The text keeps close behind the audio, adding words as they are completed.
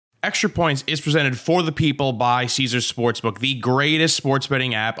Extra Points is presented for the people by Caesars Sportsbook, the greatest sports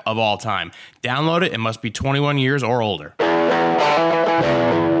betting app of all time. Download it and must be 21 years or older.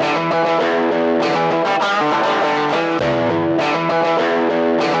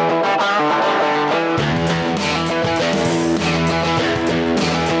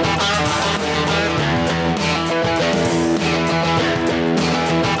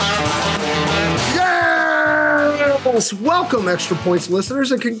 Welcome, Extra Points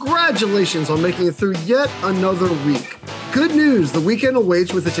listeners, and congratulations on making it through yet another week. Good news, the weekend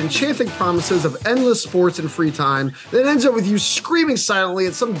awaits with its enchanting promises of endless sports and free time that ends up with you screaming silently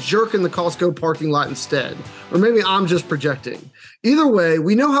at some jerk in the Costco parking lot instead. Or maybe I'm just projecting. Either way,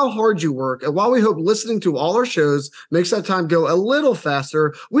 we know how hard you work, and while we hope listening to all our shows makes that time go a little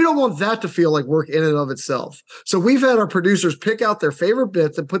faster, we don't want that to feel like work in and of itself. So we've had our producers pick out their favorite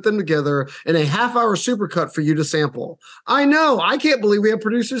bits and put them together in a half-hour supercut for you to sample. I know, I can't believe we have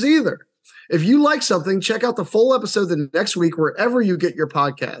producers either. If you like something, check out the full episode the next week wherever you get your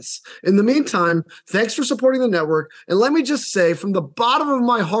podcasts. In the meantime, thanks for supporting the network. And let me just say from the bottom of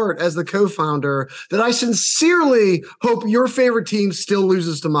my heart as the co-founder that I sincerely hope your favorite team still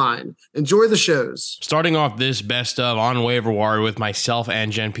loses to mine. Enjoy the shows. Starting off this best of on waiver wire with myself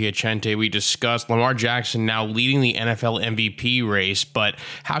and Jen Piacente, we discussed Lamar Jackson now leading the NFL MVP race, but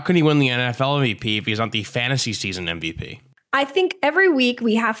how can he win the NFL MVP if he's not the fantasy season MVP? I think every week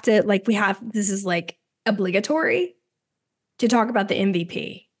we have to, this is like obligatory to talk about the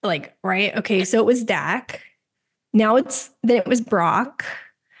MVP. Like, right? Okay, so it was Dak. Then it was Brock.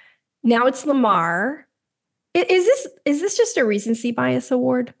 Now it's Lamar. Is this just a recency bias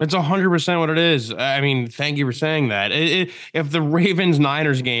award? It's 100% what it is. I mean, thank you for saying that. If the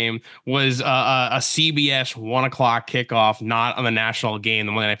Ravens-Niners game was a CBS 1 o'clock kickoff, not on the national game,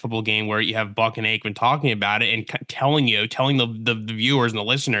 the Monday Night Football game, where you have Buck and Aikman talking about it and telling the viewers and the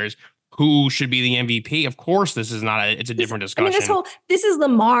listeners who should be the MVP. Of course, this is not it's a different discussion. I mean, this is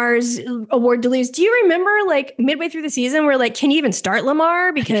Lamar's award to lose. Do you remember like midway through the season we're like, can you even start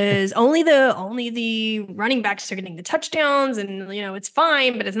Lamar? Because only the running backs are getting the touchdowns and, it's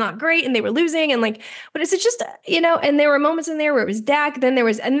fine, but it's not great. And they were losing. And like, but it's just, and there were moments in there where it was Dak. And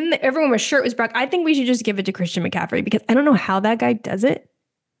then everyone was sure it was Brock. I think we should just give it to Christian McCaffrey because I don't know how that guy does it.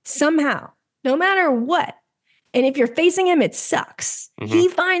 Somehow, no matter what. And if you're facing him, it sucks. Mm-hmm. He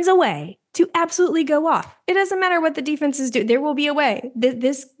finds a way to absolutely go off. It doesn't matter what the defenses do. There will be a way.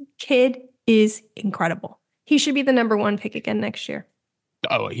 This kid is incredible. He should be the number one pick again next year.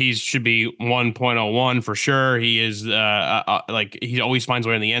 Oh, he should be 1.01 for sure. He is he always finds a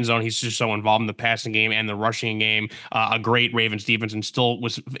way in the end zone. He's just so involved in the passing game and the rushing game. A great Ravens defense, and still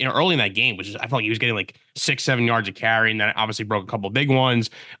was early in that game, which is I felt like he was getting like 6-7 yards a carry, and then obviously broke a couple of big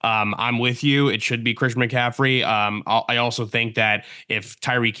ones. I'm with you. It should be Christian McCaffrey. I also think that if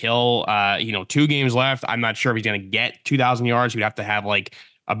Tyreek Hill, 2 games left, I'm not sure if he's going to get 2,000 yards. He'd have to have like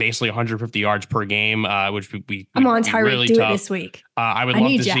basically 150 yards per game, which would be I'm on Tyreek really do tough. It this week. I would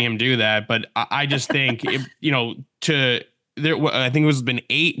love to see him do that, but I just think I think it was been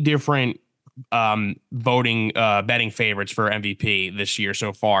 8 different betting favorites for MVP this year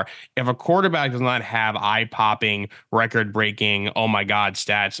so far. If a quarterback does not have eye-popping, record-breaking, oh my God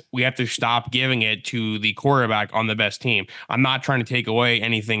stats, we have to stop giving it to the quarterback on the best team. I'm not trying to take away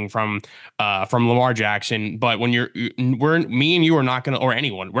anything from Lamar Jackson, but when me and you are not going to, or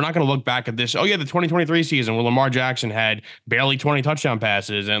anyone, we're not going to look back at this. Oh yeah, the 2023 season where Lamar Jackson had barely 20 touchdown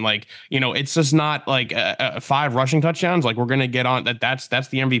passes, and it's just not like 5 rushing touchdowns. Like we're going to get on that's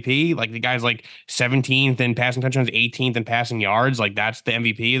the MVP. Like the guy's like 17th in passing touchdowns, 18th in passing yards. Like that's the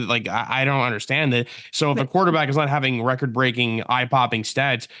MVP. Like I don't understand it. So if a quarterback is not having record-breaking, eye-popping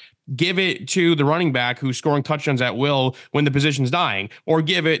stats, give it to the running back who's scoring touchdowns at will when the position's dying, or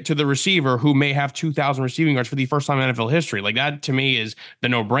give it to the receiver who may have 2,000 receiving yards for the first time in NFL history. Like that to me is the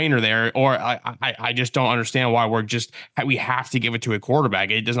no-brainer there. Or I just don't understand why we have to give it to a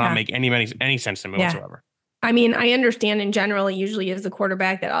quarterback. It does not make any sense to me whatsoever. I mean, I understand in general, it usually is the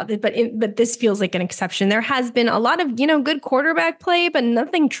quarterback but this feels like an exception. There has been a lot of, good quarterback play, but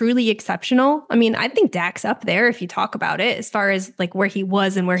nothing truly exceptional. I mean, I think Dak's up there if you talk about it, as far as like where he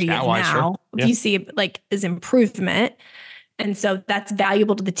was and where he is now. Sure. Yeah. You see like his improvement. And so that's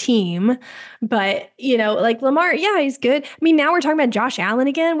valuable to the team. But, like Lamar, yeah, he's good. I mean, now we're talking about Josh Allen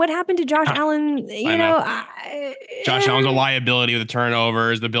again. What happened to Josh Allen? Josh Allen's a liability with the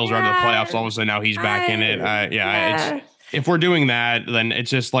turnovers. The Bills are in the playoffs. All of a sudden now he's back in it. If we're doing that, then it's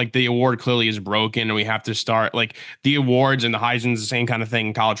just like the award clearly is broken, and we have to start like the awards and the Heisman's the same kind of thing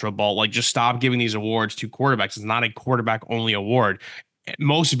in college football. Like just stop giving these awards to quarterbacks. It's not a quarterback only award.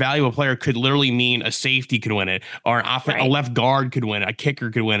 most valuable player could literally mean a safety could win it, or a left guard could win it, a kicker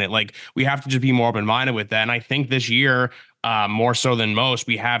could win it. Like, we have to just be more open-minded with that. And I think this year, more so than most,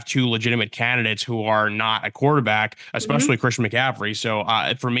 we have two legitimate candidates who are not a quarterback, especially Christian McCaffrey. So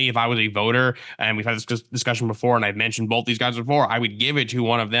for me, if I was a voter, and we've had this discussion before, and I've mentioned both these guys before, I would give it to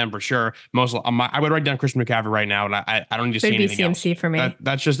one of them for sure. I would write down Christian McCaffrey right now, and I don't need to see anything else. CMC for me.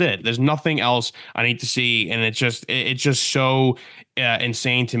 That's just it. There's nothing else I need to see, and it's just so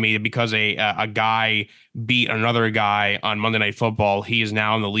insane to me that because a guy beat another guy on Monday Night Football, he is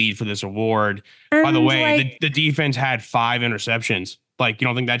now in the lead for this award. And by the way, the defense had 5 interceptions. Like, you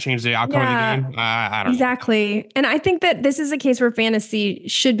don't think that changed the outcome of the game? I don't know. Exactly. And I think that this is a case where fantasy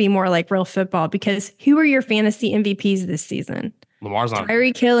should be more like real football, because who are your fantasy MVPs this season? Lamar's not.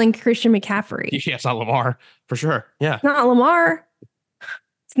 Tyreek Hill and Christian McCaffrey. Yeah, it's not Lamar for sure. Yeah. It's not Lamar.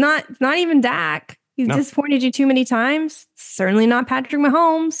 It's not even Dak. He's disappointed you too many times. Certainly not Patrick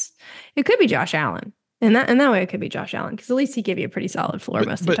Mahomes. It could be Josh Allen. And that way it could be Josh Allen, because at least he gave you a pretty solid floor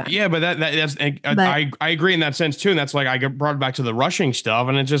most of the time. Yeah, but that's I agree in that sense too. And that's like, I brought it back to the rushing stuff,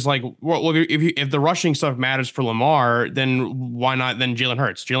 and it's just like, well, if the rushing stuff matters for Lamar, then why not then Jalen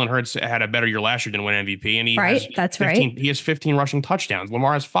Hurts? Jalen Hurts had a better year last year than win MVP, and he has 15 rushing touchdowns.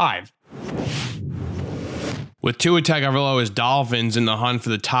 Lamar has 5. With Tua Tagovailoa's Dolphins in the hunt for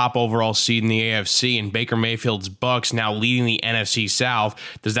the top overall seed in the AFC and Baker Mayfield's Bucs now leading the NFC South,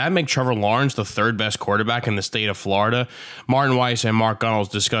 does that make Trevor Lawrence the 3rd best quarterback in the state of Florida? Martin Weiss and Mark Gunnels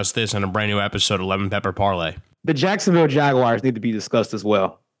discuss this on a brand new episode of Lemon Pepper Parlay. The Jacksonville Jaguars need to be discussed as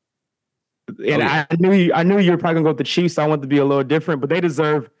well. And I knew you were probably going to go with the Chiefs. So I want to be a little different, but they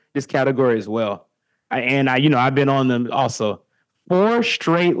deserve this category as well. I've been on them also. 4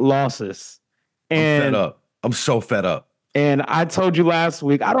 straight losses. And I'm fed up. I'm so fed up. And I told you last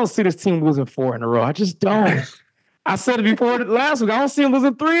week, I don't see this team losing 4 in a row. I just don't. I said it before last week. I don't see them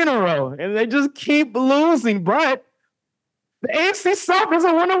losing 3 in a row. And they just keep losing. But the AFC South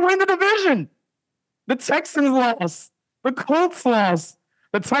doesn't want to win the division. The Texans lost. The Colts lost.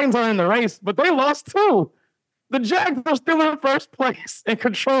 The Titans are in the race, but they lost too. The Jags are still in first place and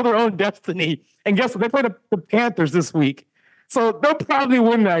control their own destiny. And guess what? They play the Panthers this week. So they'll probably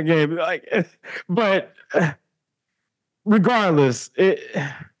win that game. But regardless,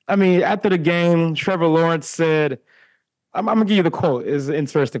 after the game, Trevor Lawrence said, I'm going to give you the quote. It's an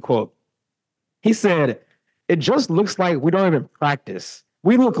interesting quote. He said, "It just looks like we don't even practice.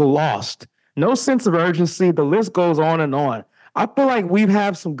 We look lost. No sense of urgency. The list goes on and on. I feel like we've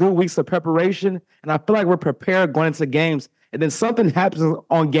had some good weeks of preparation, and I feel like we're prepared going into games. And then something happens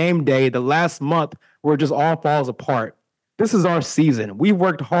on game day the last month where it just all falls apart. This is our season. We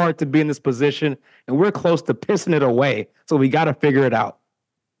worked hard to be in this position, and we're close to pissing it away. So we got to figure it out."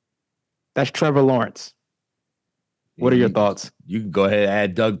 That's Trevor Lawrence. What are your thoughts? You can go ahead and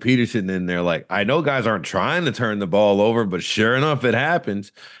add Doug Peterson in there. Like, I know guys aren't trying to turn the ball over, but sure enough, it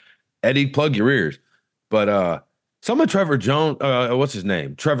happens. Eddie, plug your ears. But some of Trevor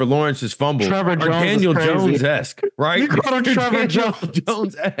Lawrence's fumbles are Daniel Jones-esque, right? You called him Trevor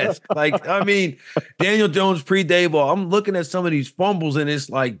Jones-esque. Like, I mean, Daniel Jones pre-Dayball. I'm looking at some of these fumbles, and it's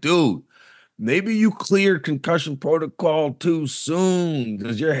like, dude, maybe you cleared concussion protocol too soon.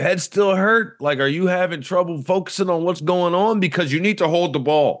 Does your head still hurt? Like, are you having trouble focusing on what's going on? Because you need to hold the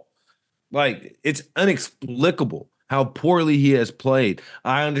ball. Like, it's inexplicable how poorly he has played.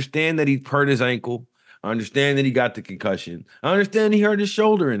 I understand that he hurt his ankle. I understand that he got the concussion. I understand he hurt his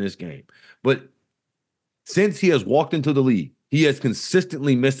shoulder in this game. But since he has walked into the league, he has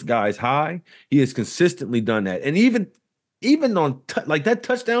consistently missed guys high. He has consistently done that. And even on like that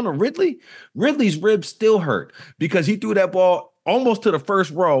touchdown to Ridley's ribs still hurt because he threw that ball almost to the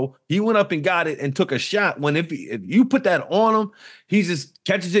first row. He went up and got it and took a shot. When if you put that on him, he just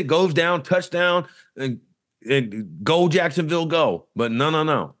catches it, goes down, touchdown, and go Jacksonville, go. But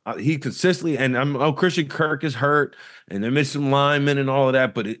no. He consistently, and Christian Kirk is hurt, and they missed some linemen and all of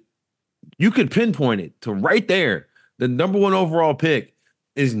that. But you could pinpoint it to right there. The number 1 overall pick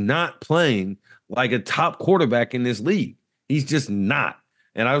is not playing like a top quarterback in this league. He's just not.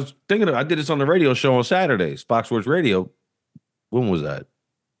 And I was thinking, I did this on the radio show on Saturdays, Fox Sports Radio. When was that?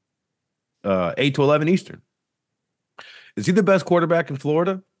 8 to 11 Eastern. Is he the best quarterback in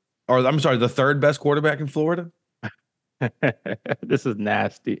Florida? Or I'm sorry, the 3rd best quarterback in Florida? This is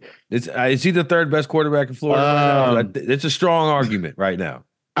nasty. Is he the 3rd best quarterback in Florida right now? It's a strong argument right now.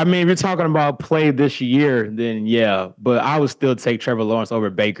 I mean, if you're talking about play this year, then yeah. But I would still take Trevor Lawrence over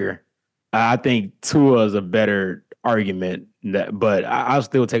Baker. I think Tua is a better argument, but I'll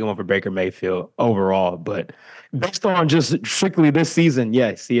still take him over Baker Mayfield overall. But based on just strictly this season,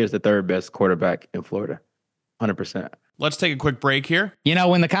 yes, he is the 3rd best quarterback in Florida. 100%. Let's take a quick break here. You know,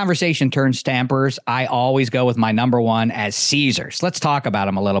 when the conversation turns Stampers, I always go with my number one as Caesars. Let's talk about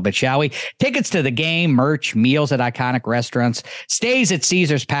them a little bit, shall we? Tickets to the game, merch, meals at iconic restaurants, stays at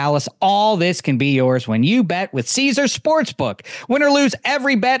Caesars Palace. All this can be yours when you bet with Caesars Sportsbook. Win or lose,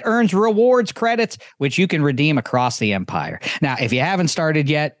 every bet earns rewards credits, which you can redeem across the empire. Now, if you haven't started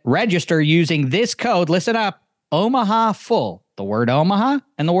yet, register using this code. Listen up, Omaha Full. The word Omaha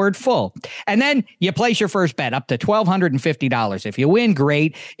and the word full. And then you place your first bet up to $1,250. If you win,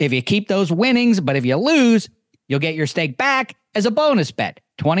 great. If you keep those winnings, but if you lose, you'll get your stake back as a bonus bet.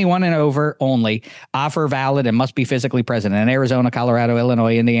 21 and over only. Offer valid and must be physically present in Arizona, Colorado,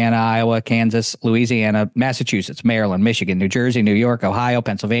 Illinois, Indiana, Iowa, Kansas, Louisiana, Massachusetts, Maryland, Michigan, New Jersey, New York, Ohio,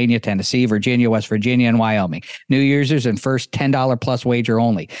 Pennsylvania, Tennessee, Virginia, West Virginia, and Wyoming. New users and first $10 plus wager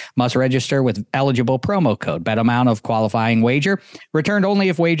only. Must register with eligible promo code. Bet amount of qualifying wager. Returned only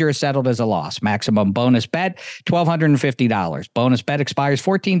if wager is settled as a loss. Maximum bonus bet, $1,250. Bonus bet expires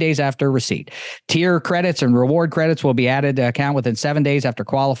 14 days after receipt. Tier credits and reward credits will be added to account within 7 days after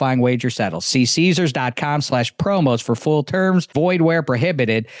qualifying wager settles. See Caesars.com/promos for full terms. Void where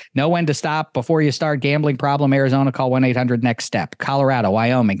prohibited. Know when to stop before you start. Gambling problem, Arizona, call 1-800-NEXT-STEP. Colorado,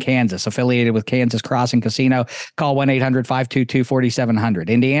 Wyoming, Kansas, affiliated with Kansas Crossing Casino, call 1-800-522-4700.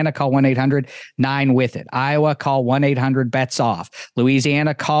 Indiana, call 1-800-9-WITH-IT. Iowa, call 1-800-BETS-OFF.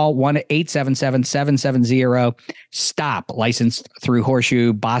 Louisiana, call 1-877-770-STOP. Licensed through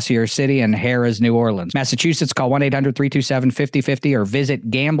Horseshoe, Bossier City, and Harrah's, New Orleans. Massachusetts, call 1-800-327-5050 or visit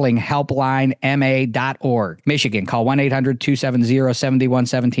gamblinghelplinema.org. Michigan, call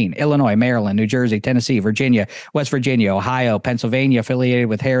 1-800-270-7117. Illinois, Maryland, New Jersey, Tennessee, Virginia, West Virginia, Ohio, Pennsylvania, affiliated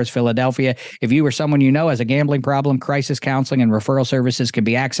with Harrah's, Philadelphia. If you or someone you know has a gambling problem, crisis counseling and referral services can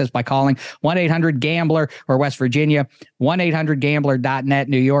be accessed by calling 1-800-GAMBLER or West Virginia, 1-800-GAMBLER.net.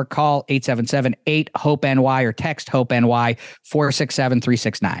 New York, call 877-8-HOPE-NY or text HOPE-NY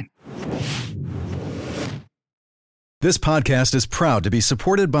 467-369. This podcast is proud to be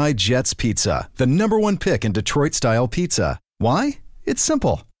supported by Jets Pizza, the #1 pick in Detroit-style pizza. Why? It's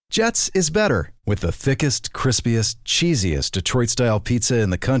simple. Jets is better. With the thickest, crispiest, cheesiest Detroit-style pizza in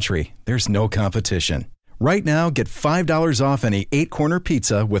the country, there's no competition. Right now, get $5 off any 8-corner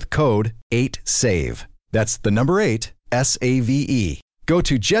pizza with code 8SAVE. That's the number 8, S-A-V-E. Go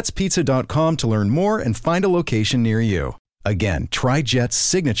to jetspizza.com to learn more and find a location near you. Again, try Jet's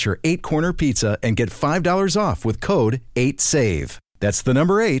signature 8-corner pizza and get $5 off with code 8SAVE. That's the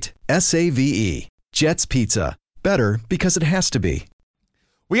number 8, S-A-V-E. Jet's Pizza. Better because it has to be.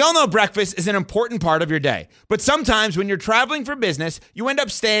 We all know breakfast is an important part of your day, but sometimes when you're traveling for business, you end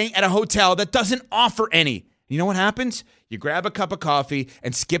up staying at a hotel that doesn't offer any. You know what happens? You grab a cup of coffee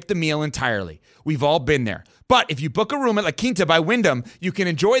and skip the meal entirely. We've all been there. But if you book a room at La Quinta by Wyndham, you can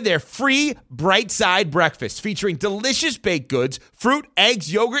enjoy their free Bright Side breakfast featuring delicious baked goods, fruit,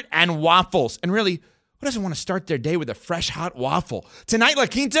 eggs, yogurt, and waffles. And really, who doesn't want to start their day with a fresh hot waffle? Tonight, La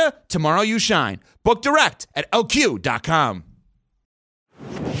Quinta, tomorrow you shine. Book direct at lq.com.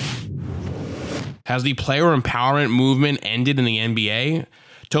 Has the player empowerment movement ended in the NBA?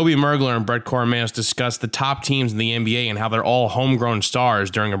 Toby Mergler and Brett Cormanis discussed the top teams in the NBA and how they're all homegrown stars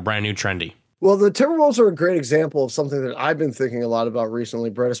during a brand new trendy. Well, the Timberwolves are a great example of something that I've been thinking a lot about recently,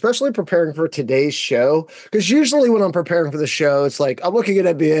 Brett, especially preparing for today's show. Because usually when I'm preparing for the show, it's like I'm looking at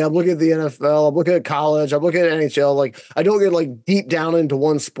NBA, I'm looking at the NFL, I'm looking at college, I'm looking at NHL. Like I don't get like deep down into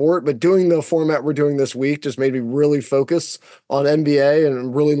one sport, but doing the format we're doing this week just made me really focus on NBA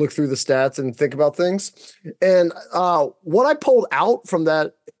and really look through the stats and think about things. And what I pulled out from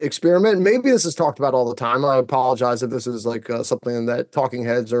that experiment, maybe this is talked about all the time. I apologize if this is like something that talking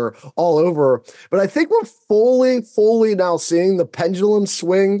heads are all over, but I think we're fully now seeing the pendulum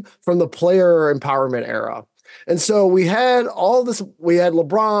swing from the player empowerment era. And so we had all this, we had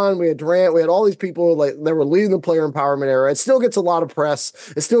LeBron, we had Durant, we had all these people like that were leading the player empowerment era. It still gets a lot of press.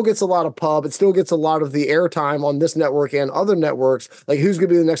 It still gets a lot of pub. It still gets a lot of the airtime on this network and other networks. Like who's going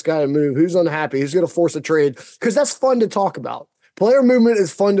to be the next guy to move? Who's unhappy? Who's going to force a trade? Because that's fun to talk about. Player movement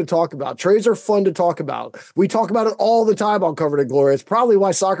is fun to talk about. Trades are fun to talk about. We talk about it all the time on Covered in Glory. It's probably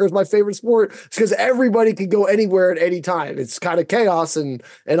why soccer is my favorite sport. It's because everybody can go anywhere at any time. It's kind of chaos, and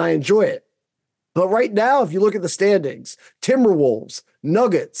I enjoy it. But right now, if you look at the standings, Timberwolves,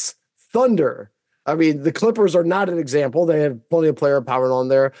 Nuggets, Thunder. I mean, the Clippers are not an example. They have plenty of player empowerment on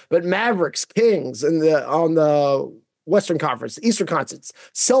there. But Mavericks, Kings, and on the Western Conference, the Eastern Conference,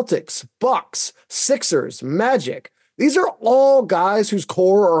 Celtics, Bucks, Sixers, Magic. These are all guys whose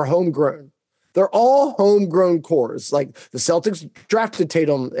core are homegrown. They're all homegrown cores. Like the Celtics drafted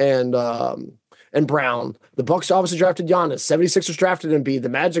Tatum and and Brown. The Bucks obviously drafted Giannis. 76ers drafted Embiid. The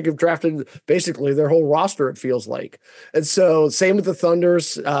Magic have drafted basically their whole roster, it feels like. And so same with the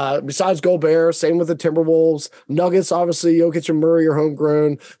Thunders, besides Gobert, same with the Timberwolves. Nuggets, obviously, Jokic and Murray are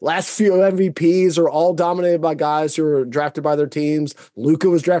homegrown. Last few MVPs are all dominated by guys who were drafted by their teams. Luka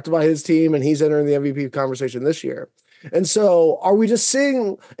was drafted by his team, and he's entering the MVP conversation this year. And so are we just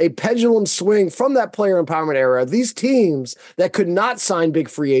seeing a pendulum swing from that player empowerment era? These teams that could not sign big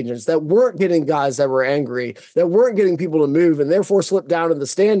free agents, that weren't getting guys that were angry, that weren't getting people to move, and therefore slipped down in the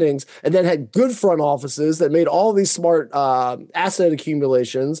standings, and then had good front offices that made all these smart asset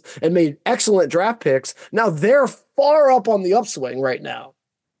accumulations and made excellent draft picks. Now they're far up on the upswing right now.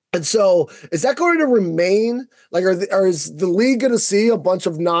 And so is that going to remain? Like, or is the league going to see a bunch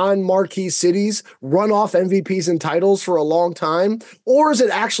of non-marquee cities run off MVPs and titles for a long time? Or is it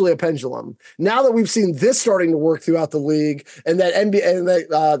actually a pendulum? Now that we've seen this starting to work throughout the league, and that NBA and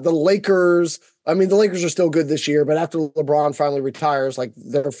that the Lakers, I mean, the Lakers are still good this year, but after LeBron finally retires, like,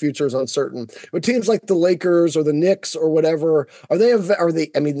 their future is uncertain. But teams like the Lakers or the Knicks or whatever, I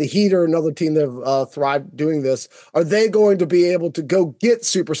mean, the Heat are another team that have thrived doing this. Are they going to be able to go get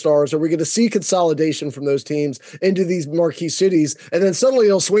superstars? Are we going to see consolidation from those teams into these marquee cities? And then suddenly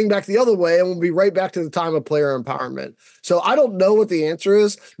it'll swing back the other way and we'll be right back to the time of player empowerment. So I don't know what the answer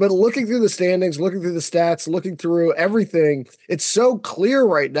is, but looking through the standings, looking through the stats, looking through everything, it's so clear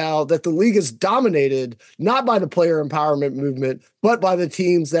right now that the league is dominated not by the player empowerment movement, but by the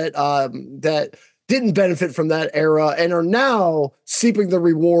teams that that didn't benefit from that era and are now seeping the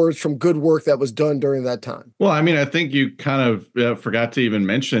rewards from good work that was done during that time. Well, I mean, I think you kind of forgot to even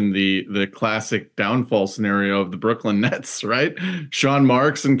mention the classic downfall scenario of the Brooklyn Nets, right? Sean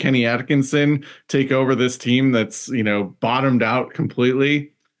Marks and Kenny Atkinson take over this team that's, bottomed out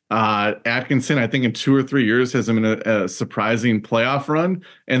completely. Atkinson, I think in 2 or 3 years, has them in a surprising playoff run,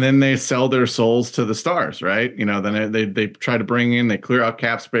 and then they sell their souls to the stars, right? Then they try to bring in, they clear out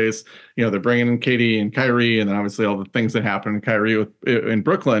cap space. They're bringing in KD and Kyrie, and then obviously all the things that happened in Kyrie in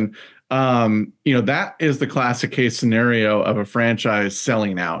Brooklyn. That is the classic case scenario of a franchise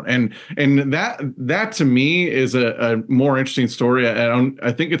selling out, and that to me is a more interesting story.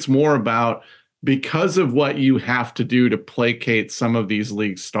 I think it's more about, because of what you have to do to placate some of these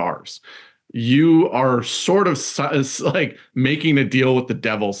league stars, you are sort of like making a deal with the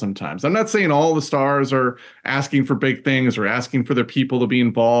devil sometimes. I'm not saying all the stars are asking for big things or asking for their people to be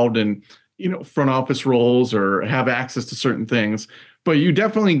involved in, front office roles or have access to certain things, but you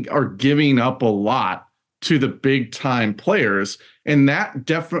definitely are giving up a lot to the big time players. And that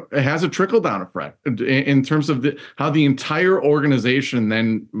definitely has a trickle down effect in terms of how the entire organization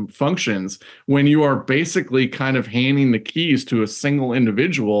then functions when you are basically kind of handing the keys to a single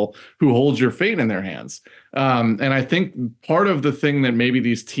individual who holds your fate in their hands. And I think part of the thing that maybe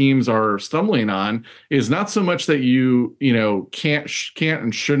these teams are stumbling on is not so much that you can't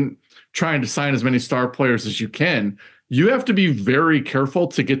and shouldn't try to sign as many star players as you can. You have to be very careful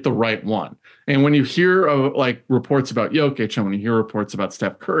to get the right one. And when you hear reports about Jokic and when you hear reports about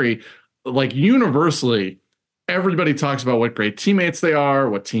Steph Curry, like universally, everybody talks about what great teammates they are,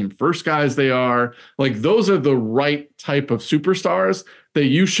 what team first guys they are. Like, those are the right type of superstars that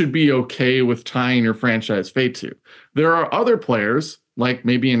you should be okay with tying your franchise fate to. There are other players, like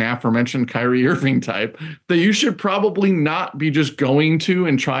maybe an aforementioned Kyrie Irving type, that you should probably not be just going to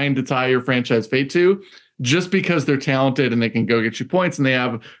and trying to tie your franchise fate to, just because they're talented and they can go get you points and they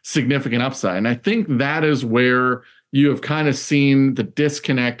have significant upside. And I think that is where you have kind of seen the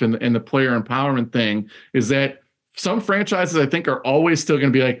disconnect and the player empowerment thing, is that some franchises, I think, are always still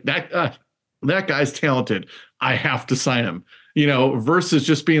going to be like, that guy's talented, I have to sign him, versus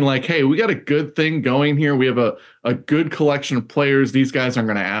just being like, hey, we got a good thing going here. We have a good collection of players. These guys aren't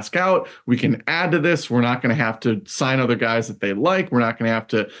going to ask out. We can add to this. We're not going to have to sign other guys that they like. We're not going to have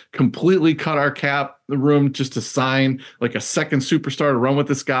to completely cut our cap room just to sign like a second superstar to run with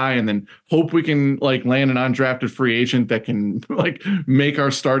this guy and then hope we can like land an undrafted free agent that can like make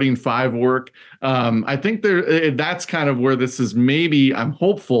our starting five work. I think that's kind of where this is. Maybe I'm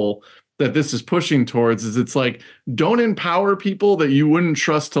hopeful that this is pushing towards, is it's like, don't empower people that you wouldn't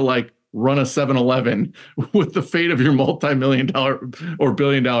trust to like run a 7-Eleven with the fate of your multi-million-dollar or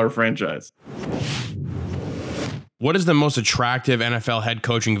billion-dollar franchise. What is the most attractive NFL head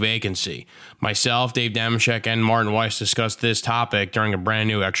coaching vacancy? Myself, Dave Damashek, and Martin Weiss discussed this topic during a brand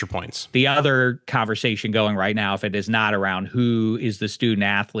new Extra Points. The other conversation going right now, if it is not around who is the student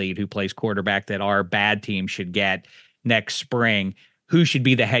athlete who plays quarterback that our bad team should get next spring, who should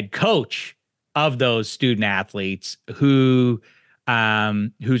be the head coach of those student athletes, who's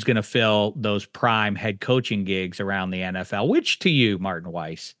going to fill those prime head coaching gigs around the NFL? Which to you, Martin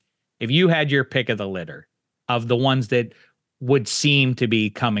Weiss, if you had your pick of the litter of the ones that would seem to be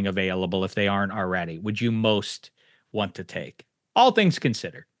coming available if they aren't already, would you most want to take? All things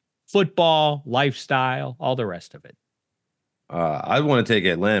considered, football, lifestyle, all the rest of it. I'd want to take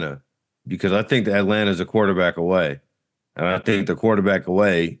Atlanta because I think that Atlanta's a quarterback away. And I think the quarterback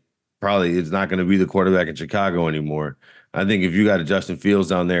away probably is not going to be the quarterback in Chicago anymore. I think if you got a Justin Fields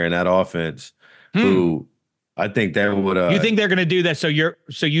down there in that offense, who I think that would. You think they're going to do that? So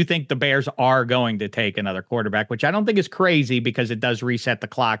you think the Bears are going to take another quarterback, which I don't think is crazy because it does reset the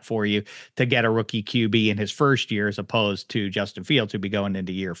clock for you to get a rookie QB in his first year as opposed to Justin Fields, who'd be going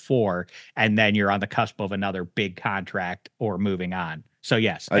into year 4, and then you're on the cusp of another big contract or moving on. So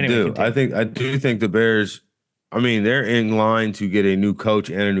yes, anyway, I do think the Bears. I mean, they're in line to get a new coach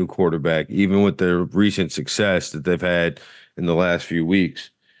and a new quarterback, even with the recent success that they've had in the last few weeks.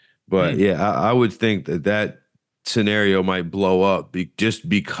 But yeah, I would think that scenario might blow up just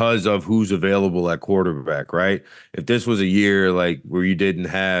because of who's available at quarterback, right? If this was a year like where you didn't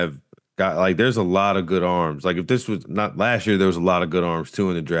have like there's a lot of good arms. Like if this was not last year, there was a lot of good arms too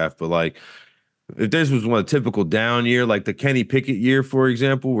in the draft. But like if this was one typical down year, like the Kenny Pickett year, for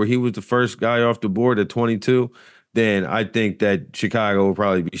example, where he was the first guy off the board at 22, then I think that Chicago will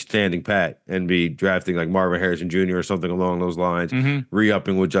probably be standing pat and be drafting like Marvin Harrison Jr. or something along those lines,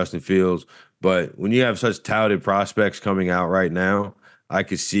 re-upping with Justin Fields. But when you have such touted prospects coming out right now, I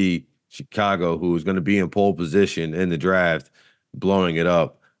could see Chicago, who is going to be in pole position in the draft, blowing it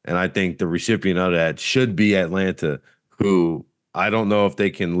up. And I think the recipient of that should be Atlanta, who I don't know if they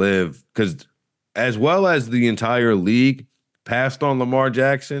can live because as well as the entire league passed on Lamar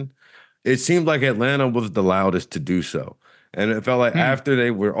Jackson, it seemed like Atlanta was the loudest to do so. And it felt like after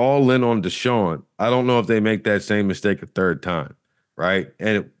they were all in on Deshaun, I don't know if they make that same mistake a third time, right?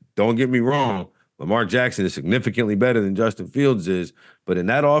 And don't get me wrong, Lamar Jackson is significantly better than Justin Fields is, but in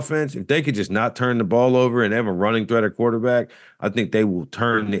that offense, if they could just not turn the ball over and have a running threat at quarterback, I think they will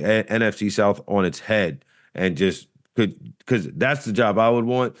turn the NFC South on its head and just because that's the job I would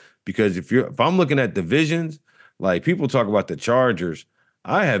want. Because if I'm looking at divisions, like people talk about the Chargers,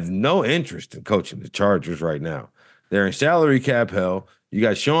 I have no interest in coaching the Chargers right now. They're in salary cap hell. You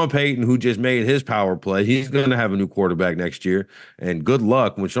got Sean Payton, who just made his power play. He's going to have a new quarterback next year. And good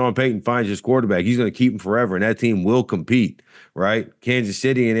luck. When Sean Payton finds his quarterback, he's going to keep him forever, and that team will compete, right? Kansas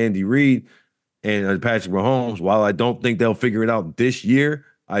City and Andy Reid and Patrick Mahomes, while I don't think they'll figure it out this year,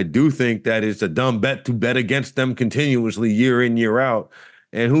 I do think that it's a dumb bet to bet against them continuously year in, year out.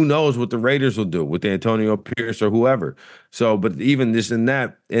 And who knows what the Raiders will do with Antonio Pierce or whoever. So, but even this in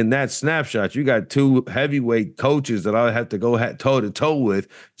that snapshot, you got two heavyweight coaches that I have to go toe to toe with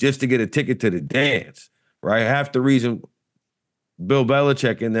just to get a ticket to the dance, right? Half the reason Bill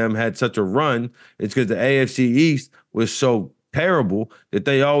Belichick and them had such a run is because the AFC East was so terrible that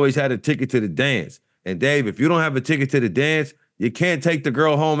they always had a ticket to the dance. And Dave, if you don't have a ticket to the dance, you can't take the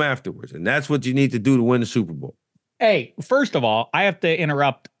girl home afterwards. And that's what you need to do to win the Super Bowl. Hey, first of all, I have to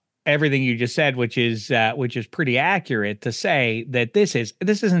interrupt everything you just said, which is pretty accurate to say that this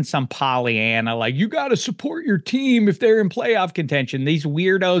isn't some Pollyanna, like you got to support your team if they're in playoff contention. These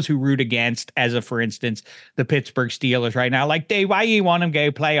weirdos who root against, for instance, the Pittsburgh Steelers right now, like, Dave, why you want them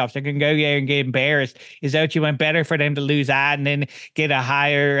to go playoffs? They can go there and get embarrassed. Is that what you want? Better for them to lose out and then get a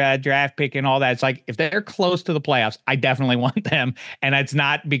higher draft pick and all that. It's like, if they're close to the playoffs, I definitely want them. And it's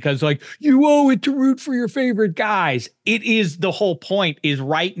not because like you owe it to root for your favorite guys. It is the whole point is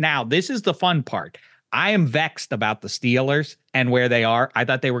right now. This is the fun part. I am vexed about the Steelers and where they are. I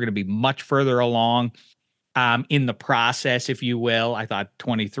thought they were going to be much further along in the process, if you will. I thought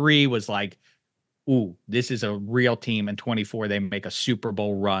 23 was like, ooh, this is a real team. And 24, they make a Super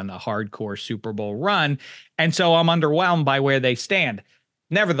Bowl run, a hardcore Super Bowl run. And so I'm underwhelmed by where they stand.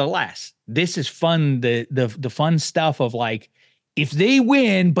 Nevertheless, this is fun. The fun stuff of like, if they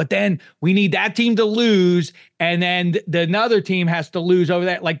win, but then we need that team to lose, and then another team has to lose over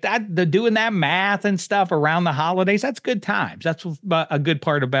that, like that, the doing that math and stuff around the holidays, that's good times. That's a good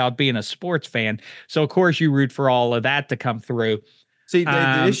part about being a sports fan. So of course you root for all of that to come through. See,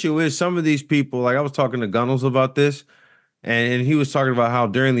 the issue is some of these people, like I was talking to Gunnels about this, and he was talking about how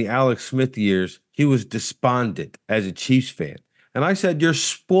during the Alex Smith years, he was despondent as a Chiefs fan. And I said, you're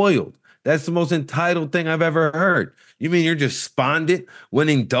spoiled. That's the most entitled thing I've ever heard. You mean you're just despondent,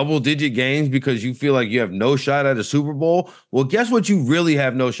 winning double-digit games because you feel like you have no shot at a Super Bowl? Well, guess what? You really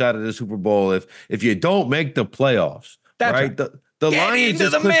have no shot at a Super Bowl if you don't make the playoffs. That's right. The Lions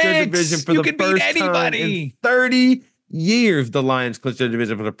just clinched their division for the first time in 30 years the Lions clinched their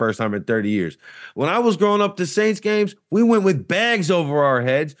division for the first time in 30 years. When I was growing up to Saints games, we went with bags over our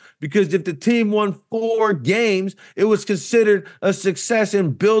heads because if the team won 4 games, it was considered a success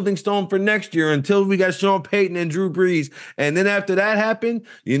and building stone for next year until we got Sean Payton and Drew Brees. And then after that happened,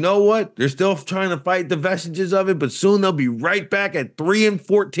 you know what? They're still trying to fight the vestiges of it, but soon they'll be right back at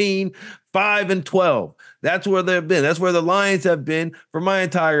 3-14, 5-12. That's where they've been. That's where the Lions have been for my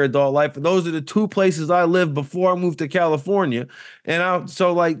entire adult life. And those are the 2 places I lived before I moved to California. And that's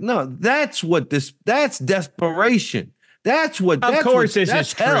desperation. That's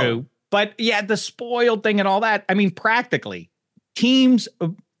true. But yeah, the spoiled thing and all that. I mean, practically, teams,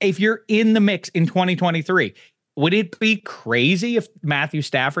 if you're in the mix in 2023, would it be crazy if Matthew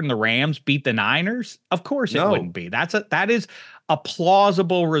Stafford and the Rams beat the Niners? Of course it wouldn't be. That is a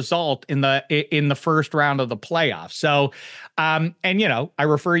plausible result in the first round of the playoffs. So, and I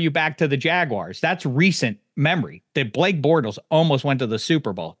refer you back to the Jaguars. That's recent memory. That Blake Bortles almost went to the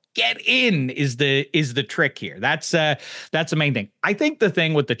Super Bowl. Get in is the trick here. That's the main thing. I think the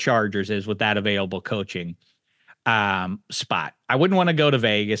thing with the Chargers is with that available coaching spot. I wouldn't want to go to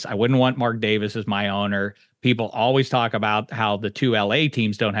Vegas. I wouldn't want Mark Davis as my owner. People always talk about how the 2 LA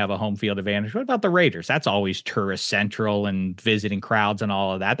teams don't have a home field advantage. What about the Raiders? That's always tourist central and visiting crowds and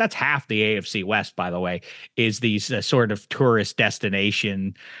all of that. That's half the AFC West, by the way, is these sort of tourist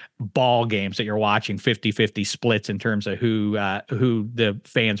destination ball games that you're watching 50-50 splits in terms of who the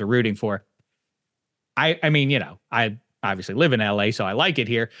fans are rooting for. I mean, I obviously live in LA, so I like it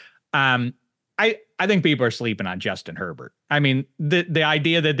here. I think people are sleeping on Justin Herbert. I mean, the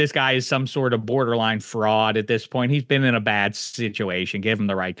idea that this guy is some sort of borderline fraud at this point, he's been in a bad situation. Give him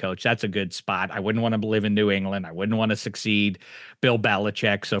the right coach. That's a good spot. I wouldn't want to live in New England. I wouldn't want to succeed Bill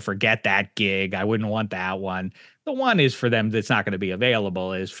Belichick. So forget that gig. I wouldn't want that one. The one is for them that's not going to be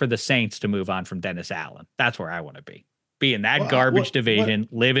available is for the Saints to move on from Dennis Allen. That's where I want to be. Be in that garbage division,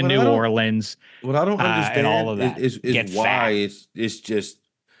 live in New Orleans. What I don't understand and all of that is why it's just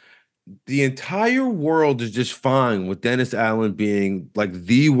the entire world is just fine with Dennis Allen being like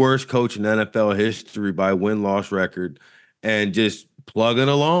the worst coach in NFL history by win-loss record and just plugging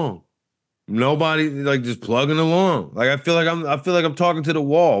along. Nobody just plugging along. Like I feel like I'm talking to the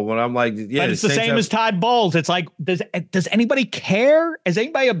wall when I'm like, yeah. But it's the same as Todd Bowles. It's like, does anybody care? Is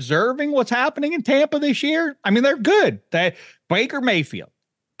anybody observing what's happening in Tampa this year? I mean, they're good. Baker Mayfield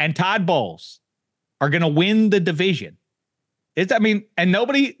and Todd Bowles are going to win the division. And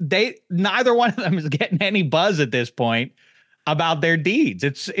neither one of them is getting any buzz at this point about their deeds.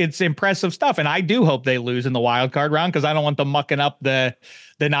 It's impressive stuff. And I do hope they lose in the wild card round because I don't want them mucking up the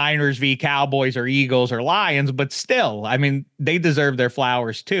Niners v Cowboys or Eagles or Lions, but still, I mean, they deserve their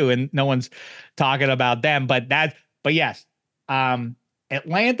flowers too. And no one's talking about them, but yes,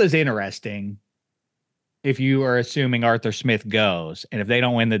 Atlanta's interesting. If you are assuming Arthur Smith goes, and if they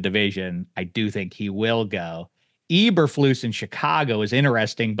don't win the division, I do think he will go. Eberflus in Chicago is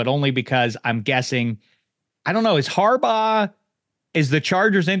interesting, but only because I'm guessing, I don't know, is the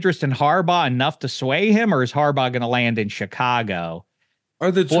Chargers' interest in Harbaugh enough to sway him, or is Harbaugh going to land in Chicago?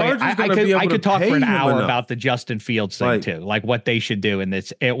 Are the Chargers going to be able to pay him enough? I could talk for an hour about the Justin Fields thing too, like what they should do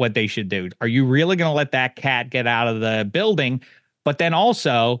what they should do. Are you really going to let that cat get out of the building? But then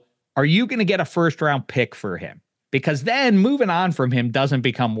also, are you going to get a first-round pick for him? Because then moving on from him doesn't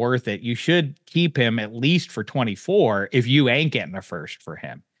become worth it. You should keep him at least for 24 if you ain't getting a first for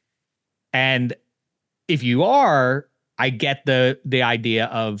him. And if you are, I get the idea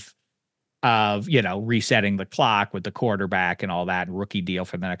of resetting the clock with the quarterback and all that rookie deal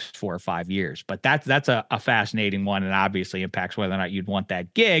for the next 4 or 5 years. But that's a fascinating one and obviously impacts whether or not you'd want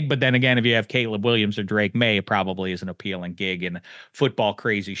that gig. But then again, if you have Caleb Williams or Drake May, it probably is an appealing gig in football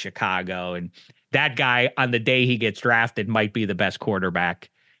crazy Chicago. And that guy on the day he gets drafted might be the best quarterback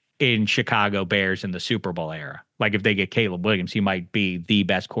in Chicago Bears in the Super Bowl era. Like if they get Caleb Williams, he might be the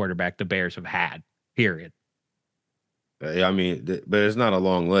best quarterback the Bears have had, period. I mean, but it's not a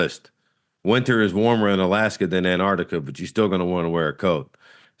long list. Winter is warmer in Alaska than Antarctica, but you're still going to want to wear a coat.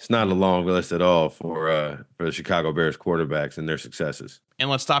 It's not a long list at all for the Chicago Bears quarterbacks and their successes. And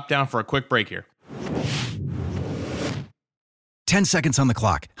let's stop down for a quick break here. 10 seconds on the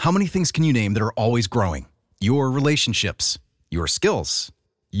clock. How many things can you name that are always growing? Your relationships, your skills,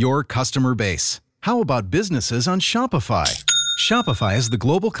 your customer base. How about businesses on Shopify? Shopify is the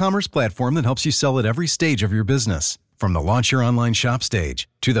global commerce platform that helps you sell at every stage of your business. From the launch your online shop stage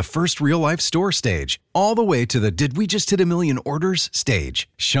to the first real-life store stage, all the way to the did we just hit a million orders stage,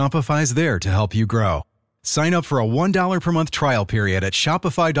 Shopify's there to help you grow. Sign up for a $1 per month trial period at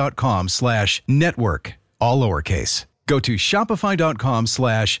shopify.com/network, all lowercase. Go to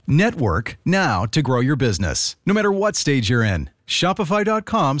shopify.com/network now to grow your business, no matter what stage you're in.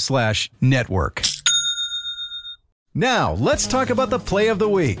 Shopify.com/network. Now, let's talk about the play of the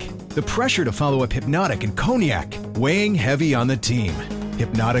week. The pressure to follow up Hypnotic and Cognac, weighing heavy on the team.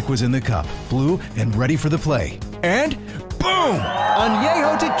 Hypnotic was in the cup, blue, and ready for the play. And boom!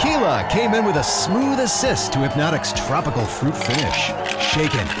 Añejo Tequila came in with a smooth assist to Hypnotic's tropical fruit finish.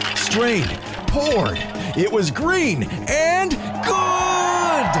 Shaken, strained, poured. It was green and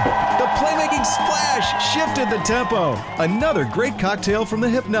good! The playmaking splash shifted the tempo. Another great cocktail from the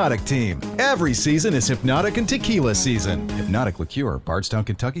Hypnotic team. Every season is Hypnotic and Tequila season. Hypnotic Liqueur, Bardstown,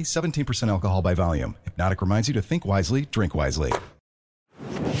 Kentucky, 17% alcohol by volume. Hypnotic reminds you to think wisely, drink wisely.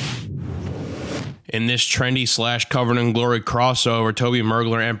 In this trendy / covered in glory crossover, Toby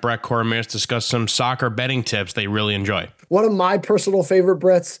Mergler and Brett Cormier discuss some soccer betting tips they really enjoy. One of my personal favorite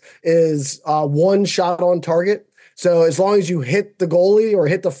bets is one shot on target. So as long as you hit the goalie or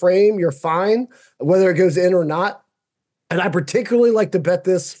hit the frame, you're fine, whether it goes in or not. And I particularly like to bet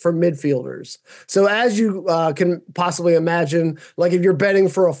this for midfielders. So as you can possibly imagine, like if you're betting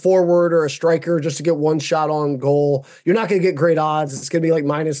for a forward or a striker just to get one shot on goal, you're not going to get great odds. It's going to be like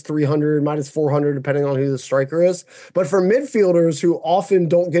 -300, -400, depending on who the striker is. But for midfielders who often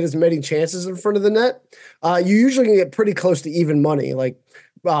don't get as many chances in front of the net, you usually can get pretty close to even money, like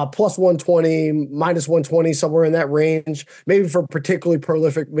 +120, -120, somewhere in that range. Maybe for particularly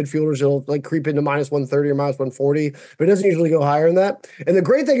prolific midfielders, it'll like creep into -130 or -140, but it doesn't usually go higher than that. And the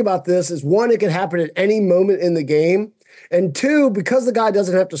great thing about this is, one, it can happen at any moment in the game. And two, because the guy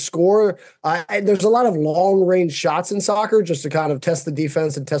doesn't have to score, there's a lot of long-range shots in soccer just to kind of test the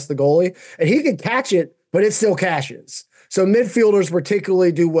defense and test the goalie. And he can catch it, but it still cashes. So midfielders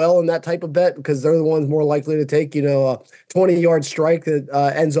particularly do well in that type of bet because they're the ones more likely to take, a 20-yard strike that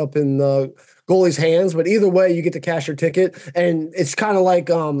ends up in the goalie's hands. But either way, you get to cash your ticket. And it's kind of like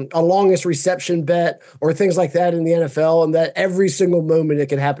a longest reception bet or things like that in the NFL, and that every single moment it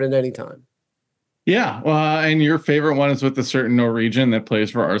can happen at any time. Yeah, and your favorite one is with a certain Norwegian that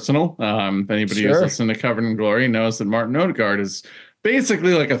plays for Arsenal. If anybody who's listened to Covered in Glory knows that Martin Odegaard is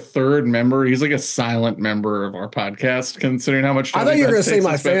basically like a third member. He's like a silent member of our podcast, considering how much. I thought you were going to say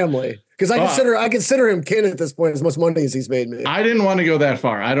my family, because I consider him kin at this point, as much money as he's made me. I didn't want to go that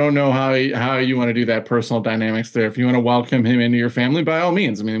far. I don't know how you want to do that personal dynamics there. If you want to welcome him into your family, by all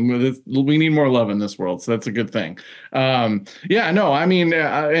means. I mean, we need more love in this world, so that's a good thing. And the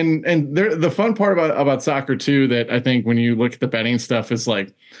fun part about soccer too, that I think when you look at the betting stuff is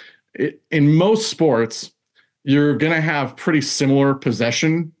like, in most sports, you're going to have pretty similar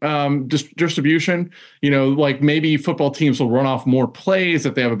possession distribution. Like maybe football teams will run off more plays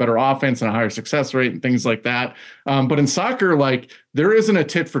if they have a better offense and a higher success rate and things like that. But in soccer, like there isn't a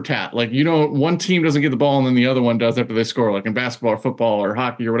tit for tat. Like, one team doesn't get the ball and then the other one does after they score, like in basketball or football or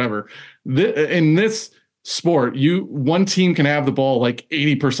hockey or whatever. In this sport, one team can have the ball like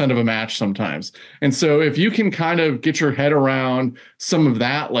 80% of a match sometimes. And so if you can kind of get your head around some of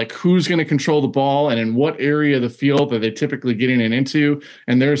that, like who's going to control the ball and in what area of the field that they typically get in and into,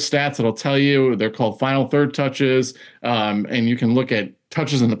 and there's stats that'll tell you, they're called final third touches, and you can look at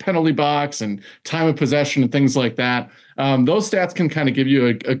touches in the penalty box and time of possession and things like that. Those stats can kind of give you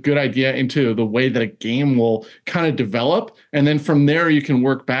a good idea into the way that a game will kind of develop. And then from there, you can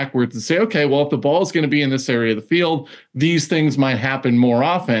work backwards and say, okay, well, if the ball is going to be in this area of the field, these things might happen more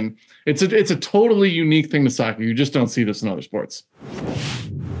often. It's a totally unique thing to soccer. You just don't see this in other sports.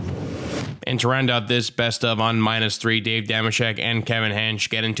 And to round out this best of on -3, Dave Damashek and Kevin Hench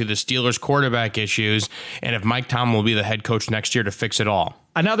get into the Steelers quarterback issues and if Mike Tomlin will be the head coach next year to fix it all.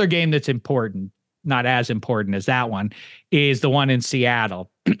 Another game that's important, not as important as that one, is the one in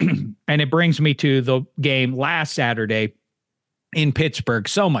Seattle. And it brings me to the game last Saturday in Pittsburgh.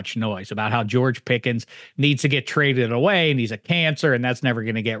 So much noise about how George Pickens needs to get traded away and he's a cancer and that's never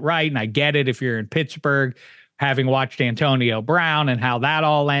going to get right. And I get it if you're in Pittsburgh, having watched Antonio Brown and how that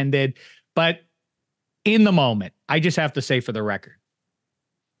all ended. But in the moment, I just have to say for the record,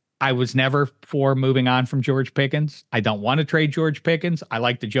 I was never for moving on from George Pickens. I don't want to trade George Pickens. I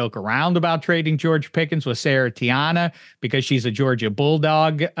like to joke around about trading George Pickens with Sarah Tiana because she's a Georgia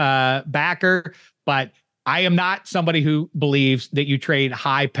Bulldog backer. But I am not somebody who believes that you trade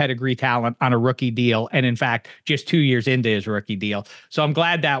high pedigree talent on a rookie deal. And in fact, just 2 years into his rookie deal. So I'm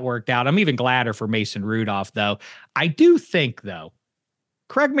glad that worked out. I'm even gladder for Mason Rudolph, though. I do think, though,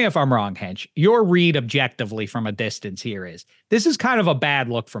 correct me if I'm wrong, Hench, your read objectively from a distance here is this is kind of a bad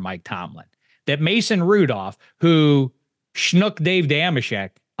look for Mike Tomlin, that Mason Rudolph, who schnook Dave Damashek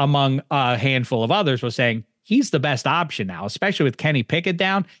among a handful of others, was saying he's the best option now, especially with Kenny Pickett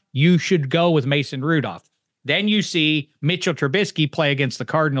down. You should go with Mason Rudolph. Then you see Mitchell Trubisky play against the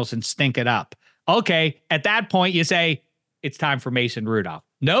Cardinals and stink it up. Okay, at that point, you say, it's time for Mason Rudolph.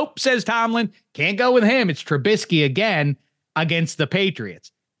 Nope, says Tomlin. Can't go with him. It's Trubisky again against the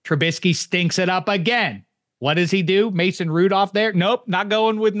Patriots. Trubisky stinks it up again. What does he do? Mason Rudolph there? Nope, not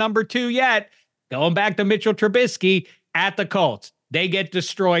going with number 2 yet. Going back to Mitchell Trubisky at the Colts. They get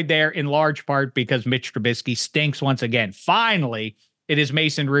destroyed there in large part because Mitch Trubisky stinks once again. Finally, it is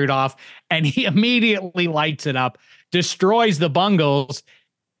Mason Rudolph, and he immediately lights it up, destroys the Bungles.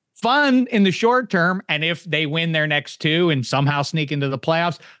 Fun in the short term, and if they win their next 2 and somehow sneak into the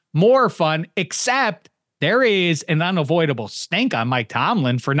playoffs, more fun, except there is an unavoidable stink on Mike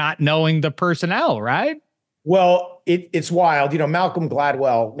Tomlin for not knowing the personnel, right? Well, it's wild. Malcolm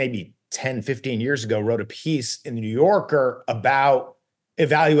Gladwell, maybe 10, 15 years ago, wrote a piece in the New Yorker about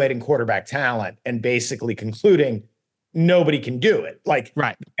evaluating quarterback talent and basically concluding nobody can do it. Like,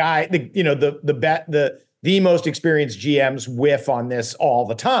 right. The most experienced GMs whiff on this all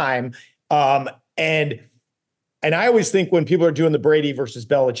the time. And I always think when people are doing the Brady versus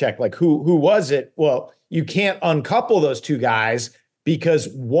Belichick, like who was it? Well, you can't uncouple those two guys because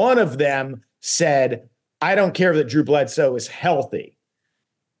one of them said, I don't care that Drew Bledsoe is healthy.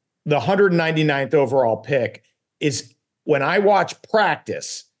 The 199th overall pick is, when I watch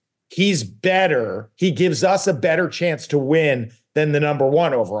practice, he's better. He gives us a better chance to win than the number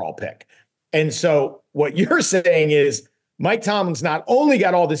 1 overall pick. And so what you're saying is Mike Tomlin's not only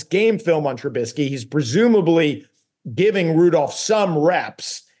got all this game film on Trubisky, he's presumably giving Rudolph some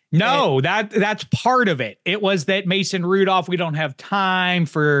reps. No, that's part of it. It was that Mason Rudolph, we don't have time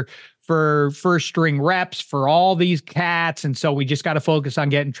for first string reps for all these cats. And so we just got to focus on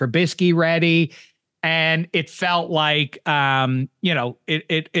getting Trubisky ready. And it felt like,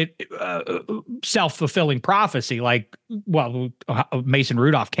 self-fulfilling prophecy. Like, well, Mason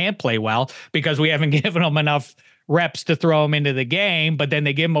Rudolph can't play well because we haven't given him enough reps to throw him into the game, but then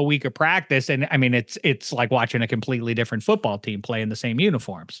they give him a week of practice. And I mean, it's like watching a completely different football team play in the same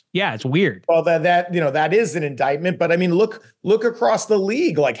uniforms. Yeah, it's weird. Well, that is an indictment, but I mean, look across the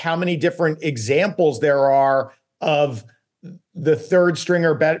league, like how many different examples there are of the third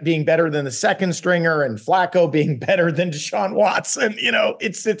stringer being better than the second stringer and Flacco being better than Deshaun Watson.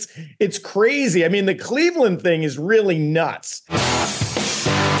 It's crazy. I mean, the Cleveland thing is really nuts.